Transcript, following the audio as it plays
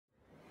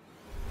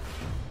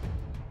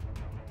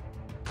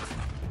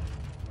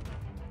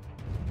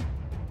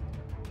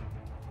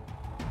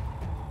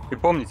И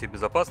помните,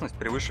 безопасность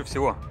превыше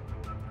всего.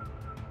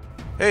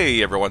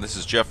 Hey everyone, this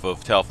is Jeff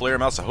of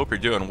TAOFLEDERMAUS. I hope you're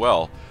doing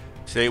well.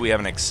 Today we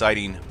have an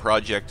exciting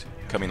project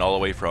coming all the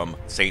way from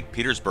St.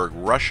 Petersburg,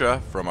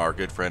 Russia, from our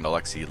good friend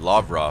Alexey.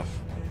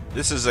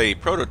 This is a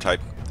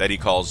prototype that he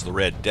calls the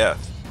Red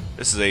Death.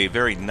 This is a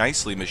very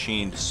nicely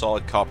machined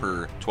solid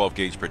copper 12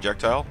 gauge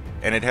projectile,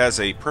 and it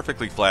has a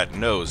perfectly flat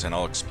nose, and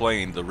I'll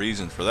explain the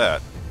reason for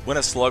that. When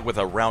a slug with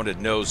a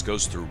rounded nose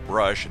goes through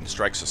brush and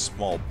strikes a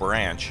small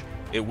branch,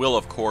 it will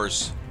of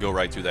course go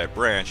right through that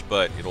branch,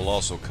 but it'll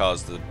also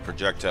cause the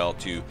projectile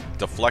to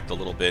deflect a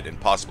little bit and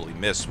possibly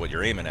miss what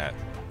you're aiming at.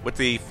 With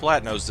the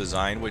flat nose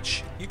design,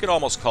 which you could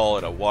almost call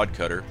it a wad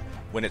cutter,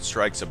 when it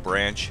strikes a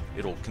branch,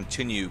 it'll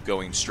continue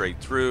going straight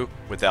through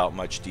without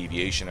much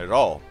deviation at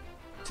all.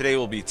 Today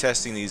we'll be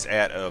testing these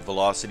at a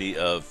velocity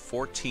of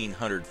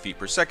 1400 feet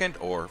per second,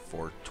 or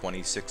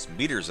 426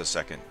 meters a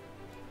second.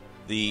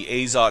 The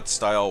Azot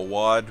style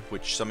wad,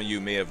 which some of you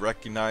may have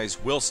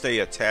recognized, will stay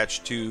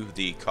attached to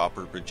the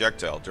copper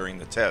projectile during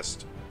the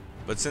test.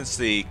 But since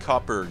the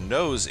copper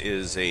nose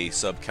is a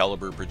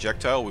sub-caliber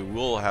projectile, we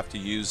will have to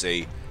use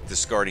a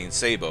discarding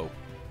sabot,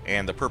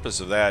 and the purpose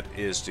of that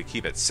is to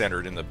keep it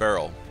centered in the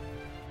barrel.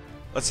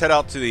 Let's head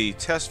out to the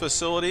test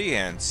facility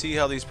and see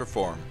how these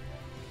perform.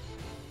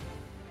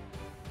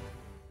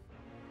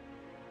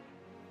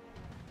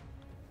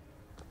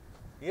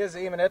 He is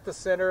aiming at the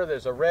center.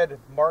 There's a red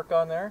mark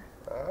on there.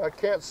 I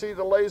can't see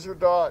the laser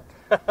dot.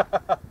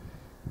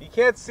 You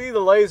can't see the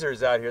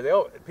lasers out here.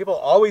 People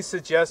always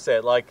suggest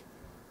that, like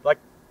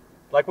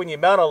when you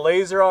mount a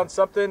laser on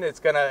something, it's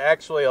going to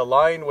actually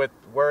align with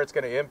where it's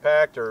going to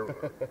impact, or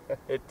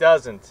it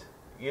doesn't.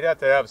 You'd have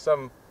to have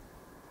some.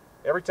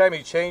 Every time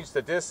you change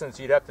the distance,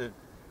 you'd have to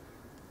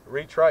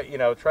try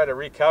to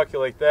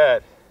recalculate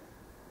that.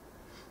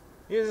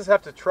 You just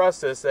have to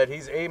trust this, that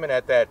he's aiming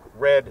at that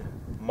red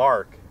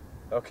mark.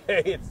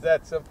 Okay, it's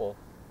that simple.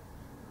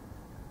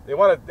 They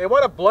want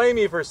to blame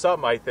you for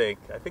something. I think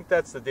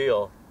that's the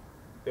deal.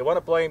 They want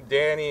to blame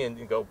Danny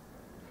and go.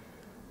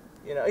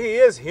 He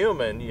is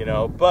human,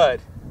 but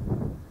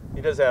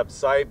he does have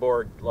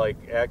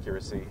cyborg-like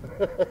accuracy.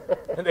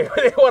 And they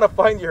want to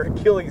find your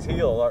Achilles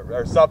heel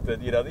or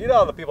something. You know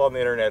how the people on the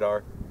internet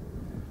are.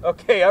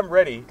 Okay, I'm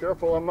ready.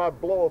 Careful, I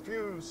might blow a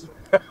fuse.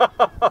 Take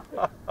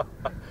All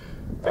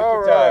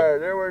your right, time.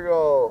 there we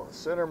go.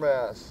 Center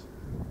mass.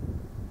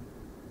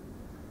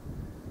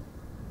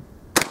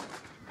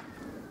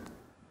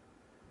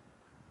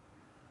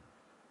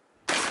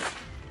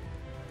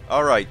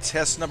 Alright,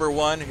 test number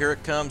one, here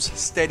it comes,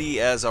 steady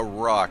as a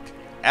rock.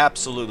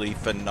 Absolutely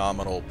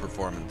phenomenal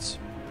performance.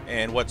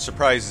 And what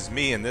surprises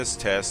me in this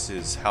test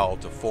is how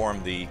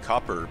deformed the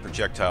copper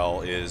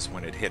projectile is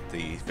when it hit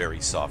the very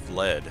soft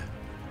lead.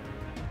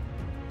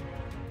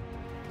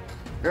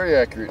 Very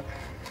accurate.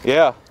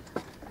 Yeah.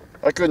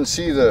 I couldn't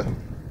see the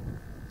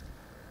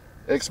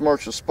X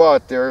marks the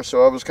spot there,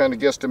 so I was kind of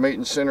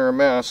guesstimating center of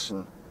mass,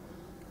 and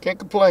can't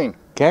complain.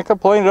 Can't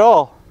complain at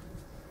all.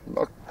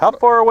 How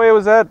far away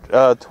was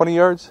that? 20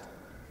 yards?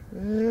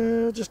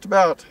 Just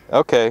about.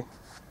 Okay.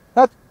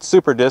 Not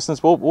super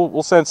distance.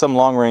 We'll send some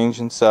long range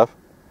and stuff.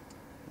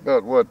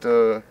 About what,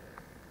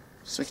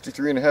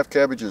 63 and a half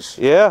cabbages.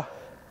 Yeah.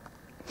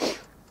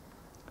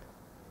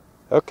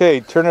 Okay,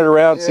 turn it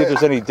around, see if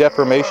there's any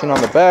deformation on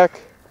the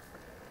back.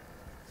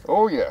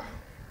 Oh yeah.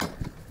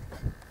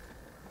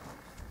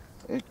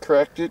 It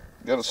cracked it,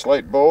 got a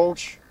slight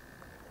bulge.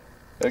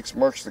 X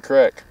marks the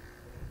crack.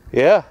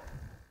 Yeah.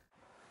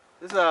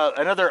 This is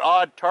another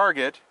odd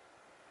target,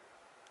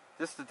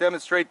 just to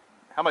demonstrate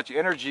how much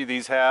energy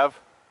these have.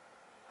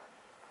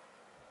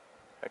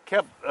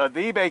 The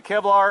eBay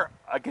Kevlar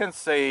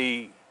against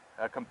a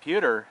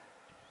computer.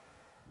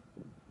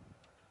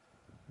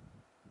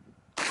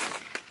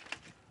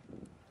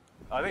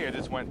 I think it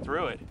just went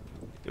through it.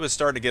 It was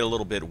starting to get a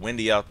little bit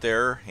windy out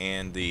there,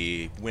 and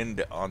the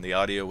wind on the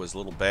audio was a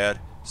little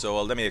bad.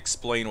 So let me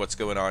explain what's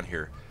going on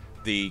here.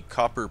 The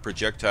copper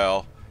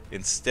projectile,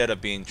 instead of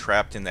being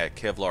trapped in that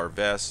Kevlar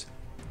vest,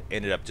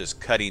 ended up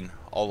just cutting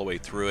all the way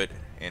through it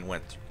and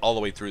went all the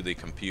way through the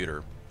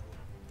computer.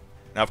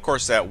 Now of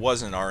course that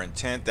wasn't our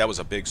intent, that was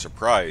a big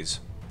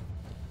surprise.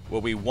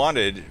 What we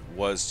wanted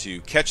was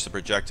to catch the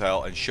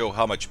projectile and show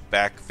how much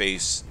back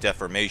face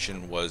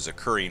deformation was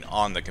occurring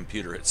on the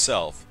computer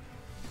itself.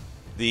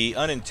 The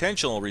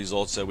unintentional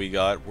results that we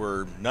got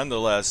were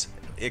nonetheless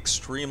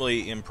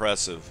extremely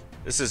impressive.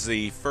 This is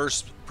the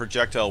first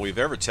projectile we've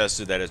ever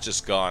tested that has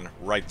just gone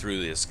right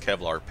through this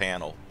Kevlar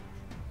panel.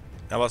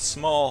 Now a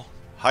small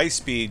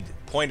high-speed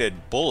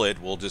pointed bullet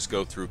will just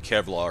go through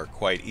Kevlar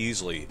quite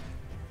easily,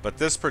 but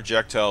this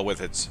projectile with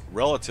its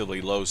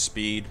relatively low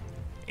speed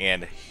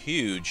and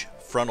huge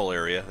frontal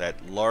area,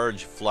 that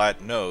large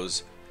flat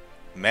nose,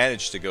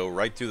 managed to go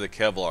right through the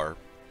Kevlar.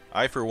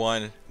 I for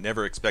one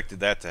never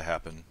expected that to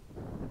happen.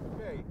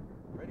 Okay,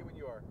 ready when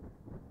you are.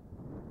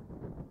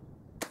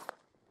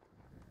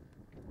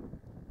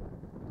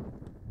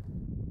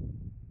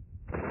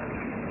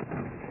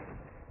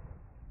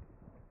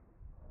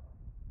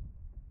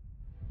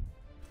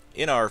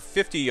 In our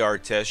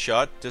 50-yard test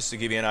shot, just to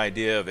give you an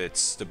idea of its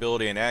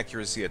stability and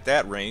accuracy at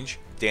that range,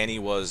 Danny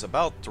was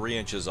about 3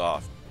 inches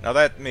off. Now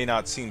that may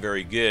not seem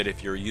very good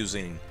if you're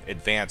using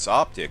advanced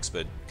optics,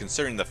 but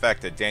considering the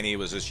fact that Danny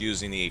was just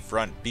using the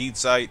front bead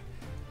sight,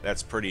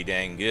 that's pretty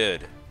dang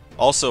good.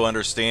 Also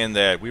understand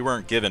that we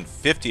weren't given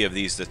 50 of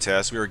these to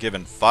test, we were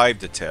given 5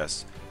 to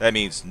test. That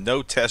means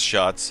no test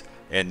shots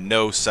and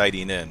no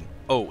sighting in.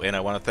 Oh, and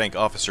I want to thank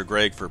Officer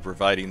Greg for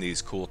providing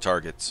these cool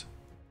targets.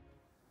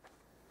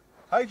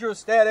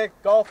 Hydrostatic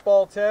golf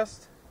ball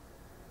test.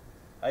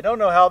 I don't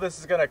know how this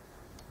is going to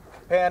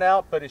pan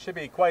out, but it should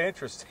be quite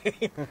interesting.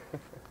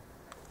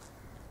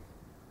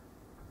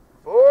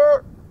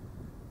 4.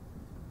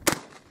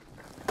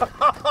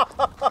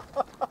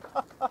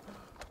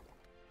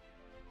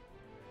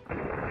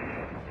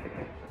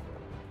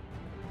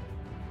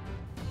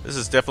 This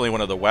is definitely one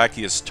of the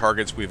wackiest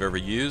targets we've ever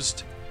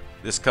used.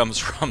 This comes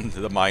from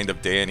the mind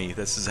of Danny.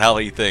 This is how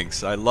he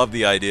thinks. I love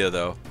the idea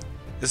though.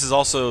 This is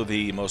also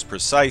the most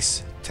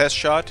precise test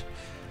shot,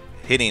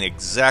 hitting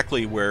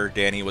exactly where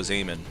Danny was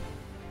aiming.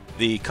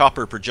 The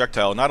copper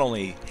projectile not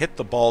only hit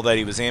the ball that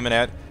he was aiming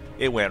at,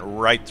 it went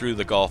right through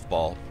the golf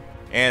ball.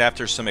 And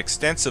after some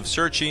extensive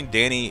searching,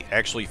 Danny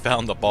actually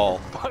found the ball.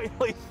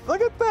 Finally,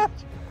 look at that!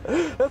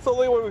 That's the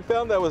only one we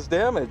found that was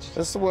damaged.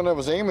 That's the one I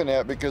was aiming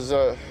at because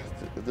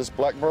this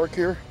black mark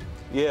here,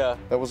 Yeah.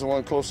 that was the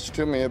one closest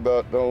to me,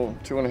 about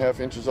 2.5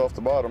 inches off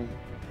the bottom.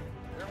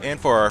 And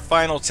for our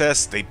final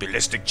test, the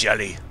ballistic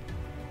jelly.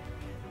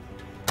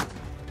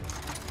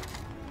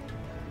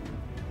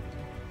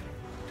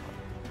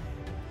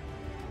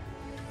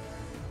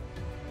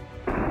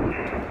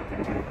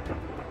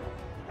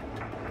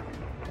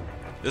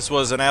 This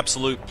was an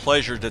absolute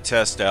pleasure to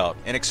test out.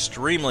 An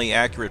extremely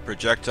accurate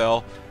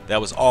projectile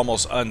that was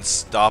almost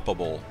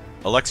unstoppable.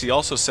 Alexey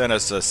also sent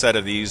us a set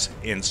of these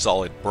in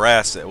solid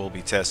brass that we'll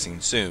be testing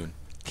soon.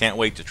 Can't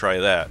wait to try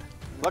that.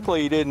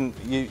 Luckily you didn't,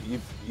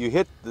 you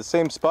hit the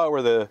same spot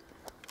where the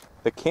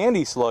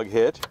candy slug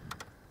hit.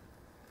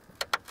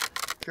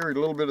 Carried a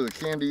little bit of the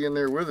candy in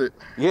there with it.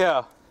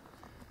 Yeah.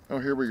 Oh,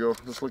 here we go.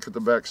 Let's look at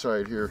the back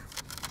side here.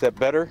 Is that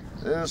better?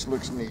 This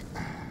looks neat.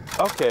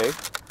 Okay.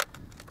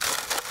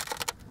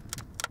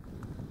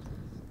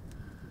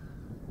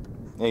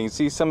 And you can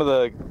see some of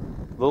the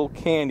little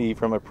candy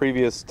from a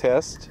previous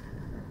test.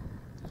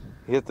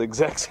 Hit the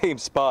exact same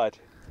spot.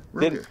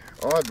 Really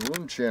odd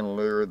wound channel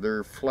there.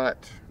 They're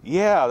flat.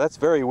 Yeah, that's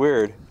very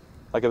weird.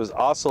 Like it was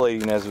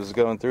oscillating as it was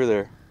going through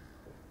there.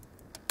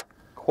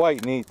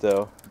 Quite neat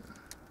though.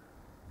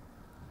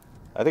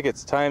 I think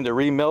it's time to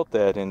remelt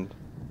that and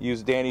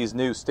use Danny's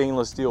new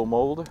stainless steel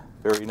mold.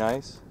 Very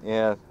nice.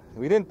 Yeah,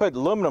 we didn't put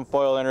aluminum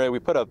foil under it. We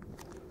put a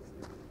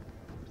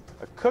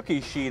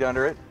cookie sheet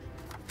under it.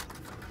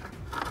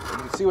 You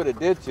can see what it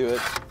did to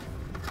it.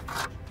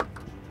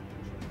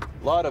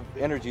 A lot of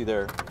energy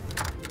there.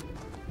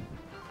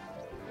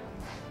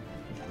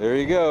 There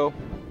you go.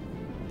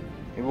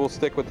 Maybe we'll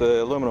stick with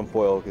the aluminum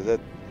foil because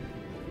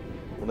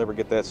we'll never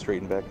get that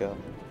straightened back out.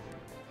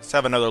 Let's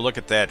have another look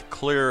at that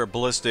clear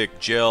ballistic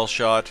gel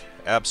shot.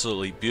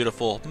 Absolutely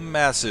beautiful,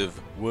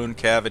 massive wound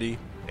cavity.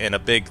 And a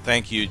big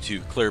thank you to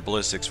Clear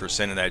Ballistics for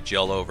sending that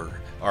gel over.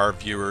 Our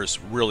viewers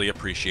really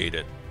appreciate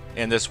it.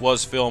 And this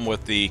was filmed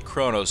with the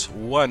Kronos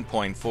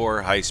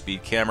 1.4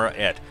 high-speed camera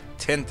at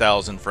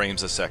 10,000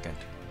 frames a second.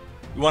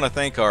 We want to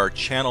thank our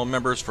channel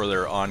members for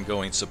their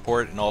ongoing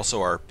support and also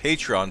our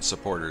Patreon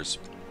supporters.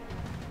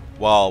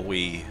 While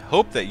we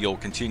hope that you'll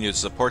continue to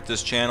support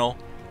this channel,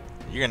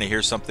 you're going to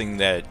hear something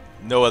that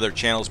no other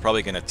channel is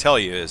probably going to tell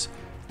you is,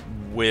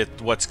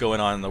 with what's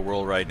going on in the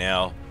world right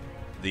now,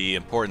 the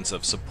importance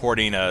of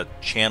supporting a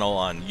channel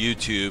on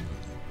YouTube,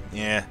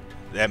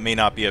 that may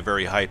not be a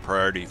very high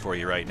priority for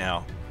you right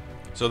now.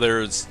 So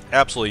there's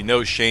absolutely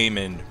no shame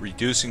in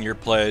reducing your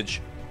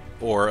pledge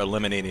or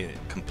eliminating it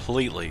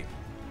completely.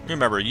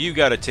 Remember, you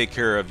got to take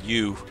care of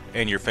you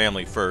and your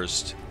family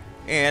first.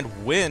 And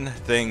when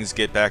things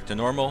get back to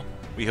normal,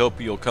 we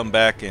hope you'll come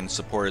back and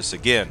support us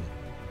again.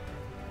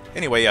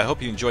 Anyway, I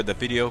hope you enjoyed the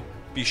video.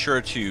 Be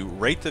sure to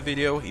rate the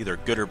video, either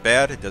good or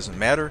bad, it doesn't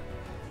matter.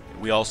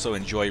 We also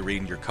enjoy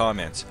reading your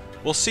comments.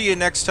 We'll see you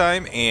next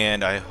time,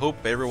 and I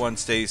hope everyone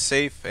stays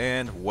safe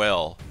and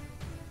well.